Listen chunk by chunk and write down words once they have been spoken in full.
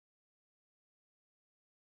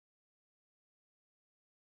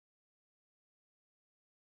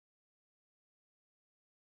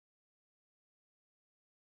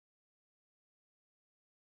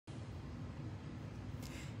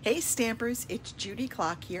Hey Stampers, it's Judy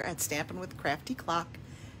Klock here at Stampin' with Crafty Klock,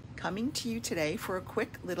 coming to you today for a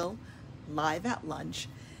quick little live at lunch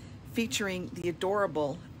featuring the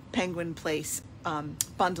adorable Penguin Place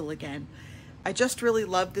bundle again. I just really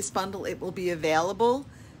love this bundle. It will be available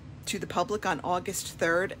to the public on August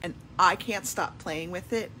 3rd and I can't stop playing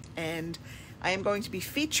with it, and I am going to be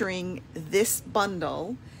featuring this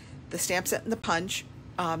bundle, the stamp set and the punch,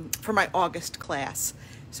 for my August class.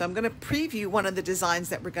 So I'm going to preview one of the designs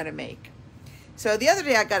that we're going to make. So the other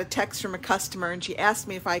day I got a text from a customer and she asked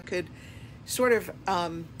me if I could sort of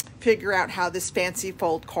figure out how this fancy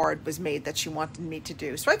fold card was made that she wanted me to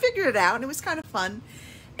do. So I figured it out and it was kind of fun.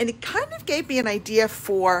 And it kind of gave me an idea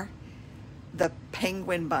for the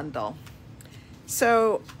penguin bundle.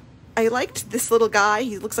 So I liked this little guy.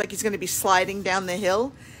 He looks like he's going to be sliding down the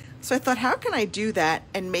hill. So I thought, how can I do that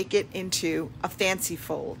and make it into a fancy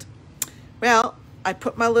fold? Well, I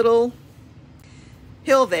put my little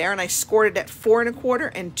hill there and I scored it at 4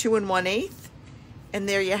 1/4 and 2 1/8, and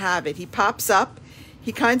there you have it. He pops up.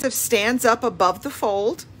 He kind of stands up above the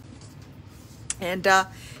fold, and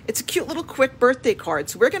it's a cute little quick birthday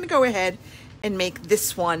card. So we're going to go ahead and make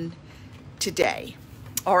this one today.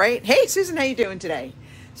 All right. Hey Susan, how you doing today?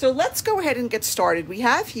 So let's go ahead and get started. We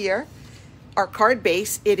have here our card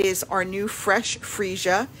base. It is our new fresh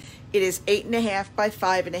freesia. It is 8 1/2 by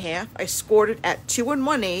 5 1/2. I scored it at 2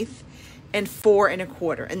 1/8 and 4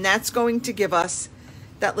 1/4. And that's going to give us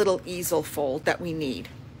that little easel fold that we need.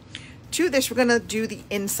 To this, we're going to do the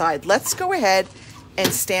inside. Let's go ahead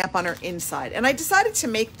and stamp on our inside. And I decided to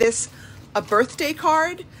make this a birthday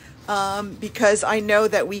card because I know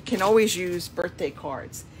that we can always use birthday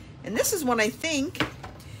cards. And this is one I think,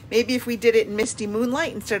 maybe if we did it in Misty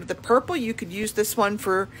Moonlight instead of the purple, you could use this one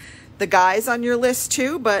for the guys on your list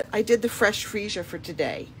too, but I did the fresh freesia for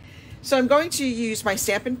today. So I'm going to use my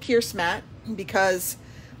Stampin' Pierce mat because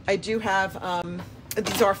I do have,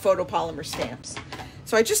 these are photopolymer stamps.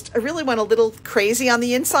 So I really went a little crazy on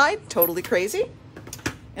the inside, totally crazy.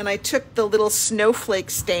 And I took the little snowflake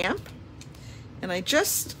stamp and I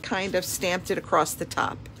just kind of stamped it across the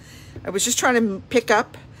top. I was just trying to pick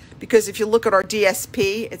up, because if you look at our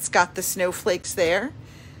DSP, it's got the snowflakes there.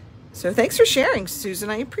 So thanks for sharing, Susan.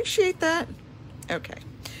 I appreciate that. Okay,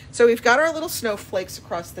 so we've got our little snowflakes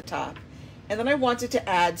across the top. And then I wanted to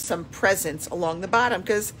add some presents along the bottom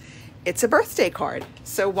because it's a birthday card.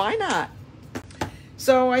 So why not?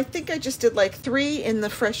 So I think I just did like 3 in the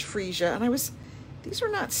fresh freesia. And these were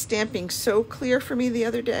not stamping so clear for me the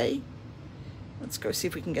other day. Let's go see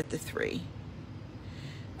if we can get the 3.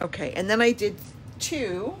 Okay, and then I did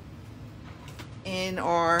 2 in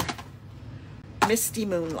our Misty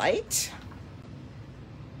Moonlight.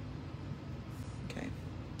 Okay.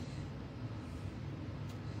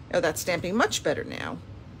 Oh, that's stamping much better now.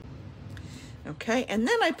 Okay, and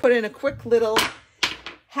then I put in a quick little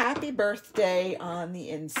happy birthday on the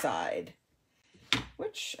inside,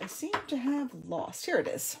 which I seem to have lost. Here it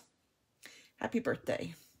is. Happy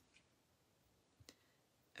birthday.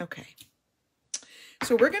 Okay.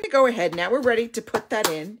 So we're going to go ahead. Now we're ready to put that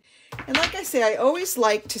in. And like I say, I always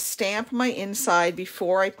like to stamp my inside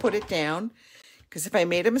before I put it down, because if I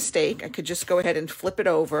made a mistake, I could just go ahead and flip it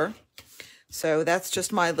over. So that's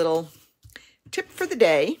just my little tip for the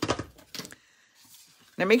day.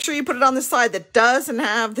 Now make sure you put it on the side that doesn't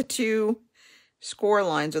have the 2 score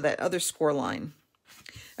lines or that other score line.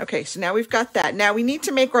 Okay, so now we've got that. Now we need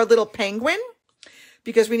to make our little penguin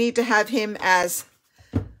because we need to have him as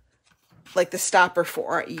like the stopper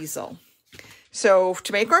for our easel. So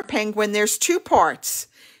to make our penguin, there's 2 parts,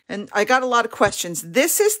 and I got a lot of questions.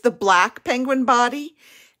 This is the black penguin body,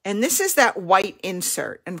 and this is that white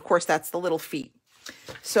insert, and of course that's the little feet.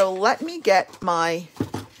 So let me get my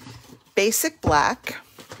basic black.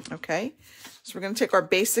 Okay, so we're going to take our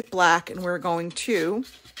basic black and we're going to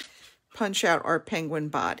punch out our penguin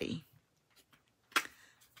body.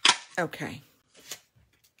 Okay,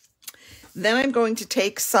 then I'm going to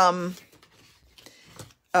take some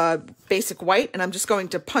basic white, and I'm just going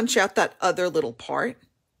to punch out that other little part.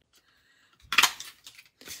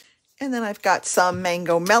 And then I've got some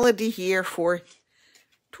Mango Melody here for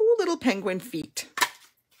 2 little penguin feet.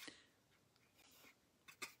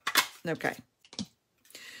 Okay.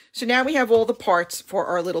 So now we have all the parts for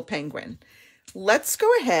our little penguin. Let's go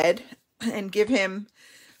ahead and give him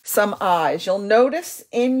some eyes. You'll notice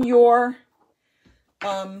in your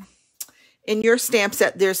stamp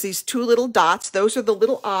set, there's these 2 little dots. Those are the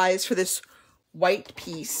little eyes for this white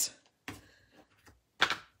piece.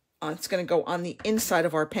 It's going to go on the inside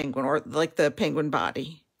of our penguin, or like the penguin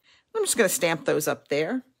body. I'm just going to stamp those up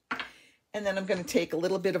there. And then I'm going to take a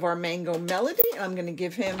little bit of our Mango Melody, and I'm going to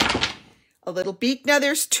give him a little beak. Now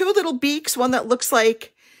there's two little beaks, one that looks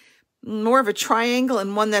like more of a triangle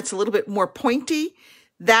and one that's a little bit more pointy.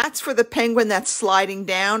 That's for the penguin that's sliding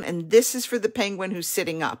down, and this is for the penguin who's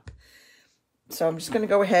sitting up. So I'm just going to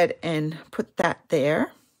go ahead and put that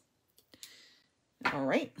there. All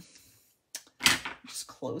right. Just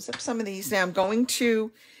close up some of these. Now I'm going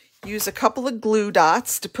to use a couple of glue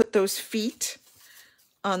dots to put those feet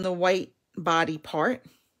on the white body part.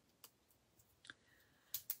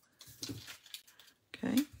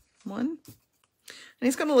 Okay, one. And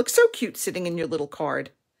he's going to look so cute sitting in your little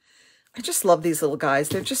card. I just love these little guys.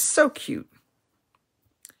 They're just so cute.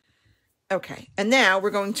 Okay, and now we're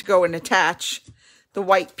going to go and attach the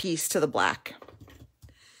white piece to the black.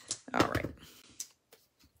 All right.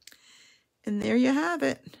 And there you have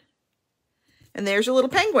it. And there's your little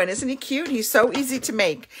penguin. Isn't he cute? He's so easy to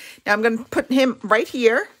make. Now I'm going to put him right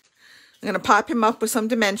here. I'm going to pop him up with some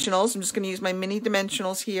dimensionals. I'm just going to use my mini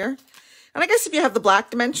dimensionals here. And I guess if you have the black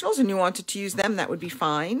dimensionals and you wanted to use them, that would be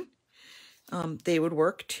fine. They would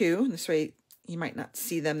work too. This way you might not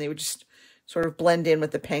see them. They would just sort of blend in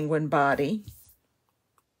with the penguin body.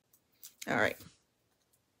 All right.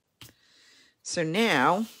 So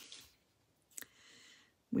now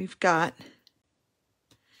we've got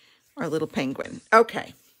our little penguin.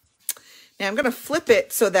 Okay. Now I'm going to flip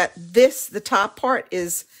it so that the top part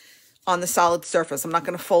is on the solid surface. I'm not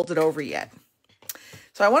going to fold it over yet.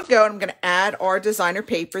 So I want to go and I'm going to add our designer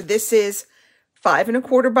paper. This is 5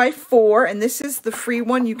 1/4 by 4, and this is the free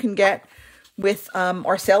one you can get with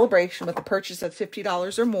our celebration with a purchase of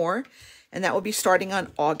 $50 or more. And that will be starting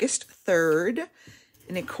on August 3rd.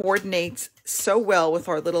 And it coordinates so well with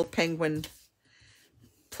our little penguin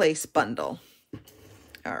place bundle.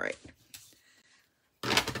 All right.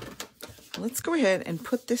 Let's go ahead and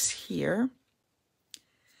put this here.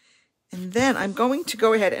 And then I'm going to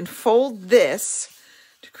go ahead and fold this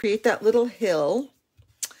to create that little hill.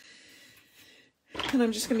 And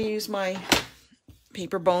I'm just going to use my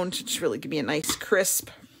paper bone to just really give me a nice crisp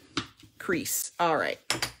crease. All right.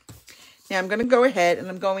 Now I'm going to go ahead and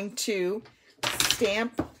I'm going to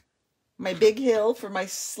stamp my big hill for my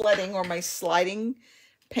sledding or my sliding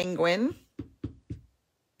penguin.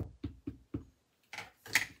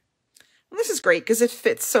 And this is great because it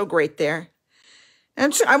fits so great there.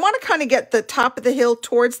 And I want to kind of get the top of the hill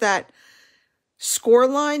towards that score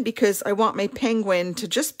line because I want my penguin to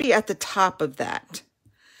just be at the top of that.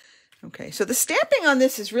 Okay, so the stamping on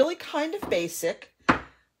this is really kind of basic. I'm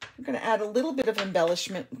going to add a little bit of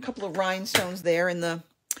embellishment, a couple of rhinestones there in the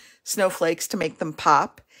snowflakes to make them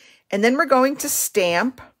pop. And then we're going to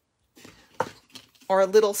stamp our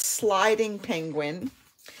little sliding penguin.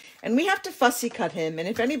 And we have to fussy cut him. And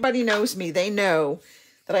if anybody knows me, they know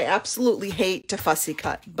that I absolutely hate to fussy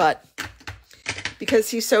cut. But because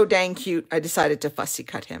he's so dang cute, I decided to fussy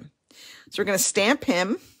cut him. So we're going to stamp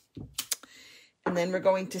him. And then we're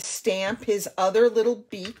going to stamp his other little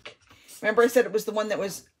beak. Remember I said it was the one that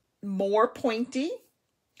was more pointy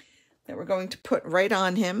that we're going to put right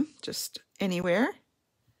on him, just anywhere.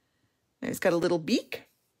 And he's got a little beak.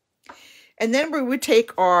 And then we would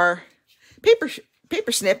take our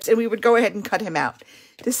paper snips and we would go ahead and cut him out.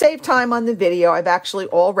 To save time on the video, I've actually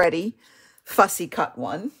already fussy cut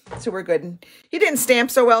one. So we're good. And he didn't stamp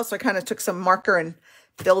so well, so I kind of took some marker and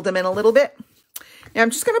filled him in a little bit. Now I'm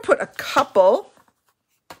just going to put a couple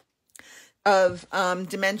of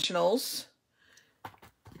dimensionals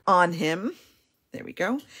on him. There we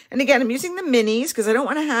go. And again, I'm using the minis because I don't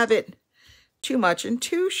want to have it too much, and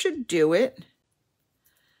 2 should do it.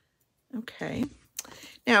 Okay.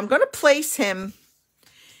 Now I'm going to place him.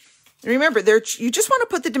 Remember, you just want to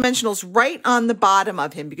put the dimensionals right on the bottom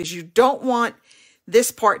of him because you don't want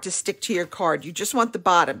this part to stick to your card. You just want the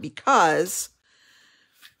bottom because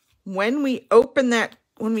when we open that,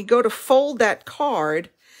 when we go to fold that card,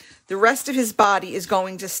 the rest of his body is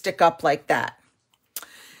going to stick up like that.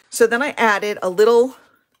 So then I added a little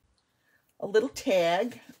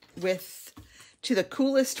tag with "to the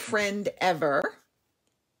coolest friend ever."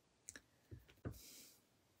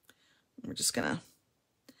 We're just going to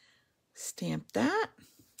stamp that.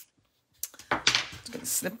 I'm just going to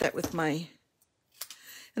snip that with my,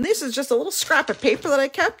 and this is just a little scrap of paper that I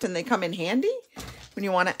kept, and they come in handy when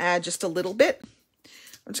you want to add just a little bit.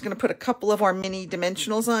 I'm just going to put a couple of our mini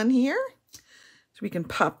dimensionals on here so we can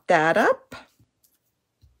pop that up.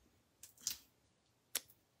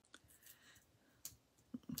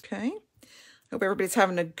 Okay. Hope everybody's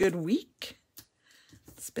having a good week.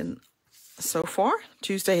 It's been so far.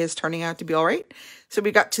 Tuesday is turning out to be all right. So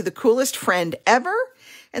we got "to the coolest friend ever."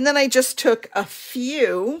 And then I just took a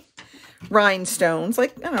few rhinestones,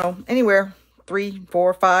 like, I don't know, anywhere 3,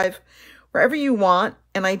 4, 5, wherever you want.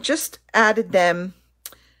 And I just added them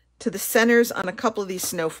to the centers on a couple of these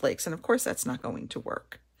snowflakes. And of course, that's not going to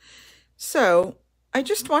work. So I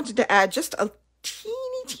just wanted to add just a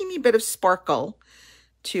teeny bit of sparkle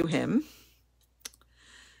to him.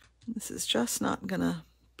 This is just not gonna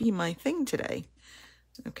be my thing today.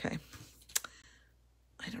 Okay.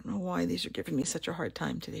 I don't know why these are giving me such a hard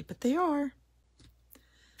time today, but they are.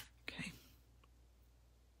 Okay.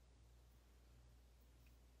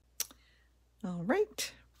 All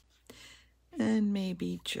right. And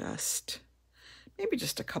maybe just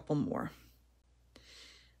a couple more.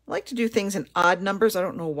 I like to do things in odd numbers. I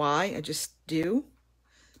don't know why. I just do.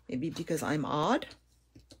 Maybe because I'm odd.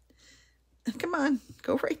 Come on,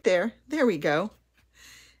 go right there. There we go.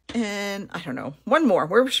 And I don't know, one more.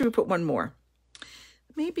 Where should we put one more?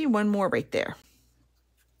 Maybe one more right there.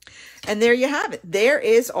 And there you have it. There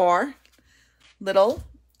is our little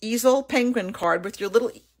easel penguin card with your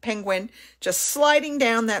little penguin just sliding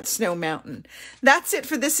down that snow mountain. That's it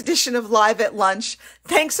for this edition of Live at Lunch.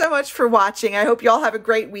 Thanks so much for watching. I hope you all have a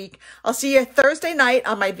great week. I'll see you Thursday night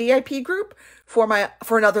on my VIP group for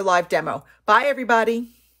another live demo. Bye,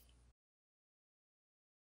 everybody.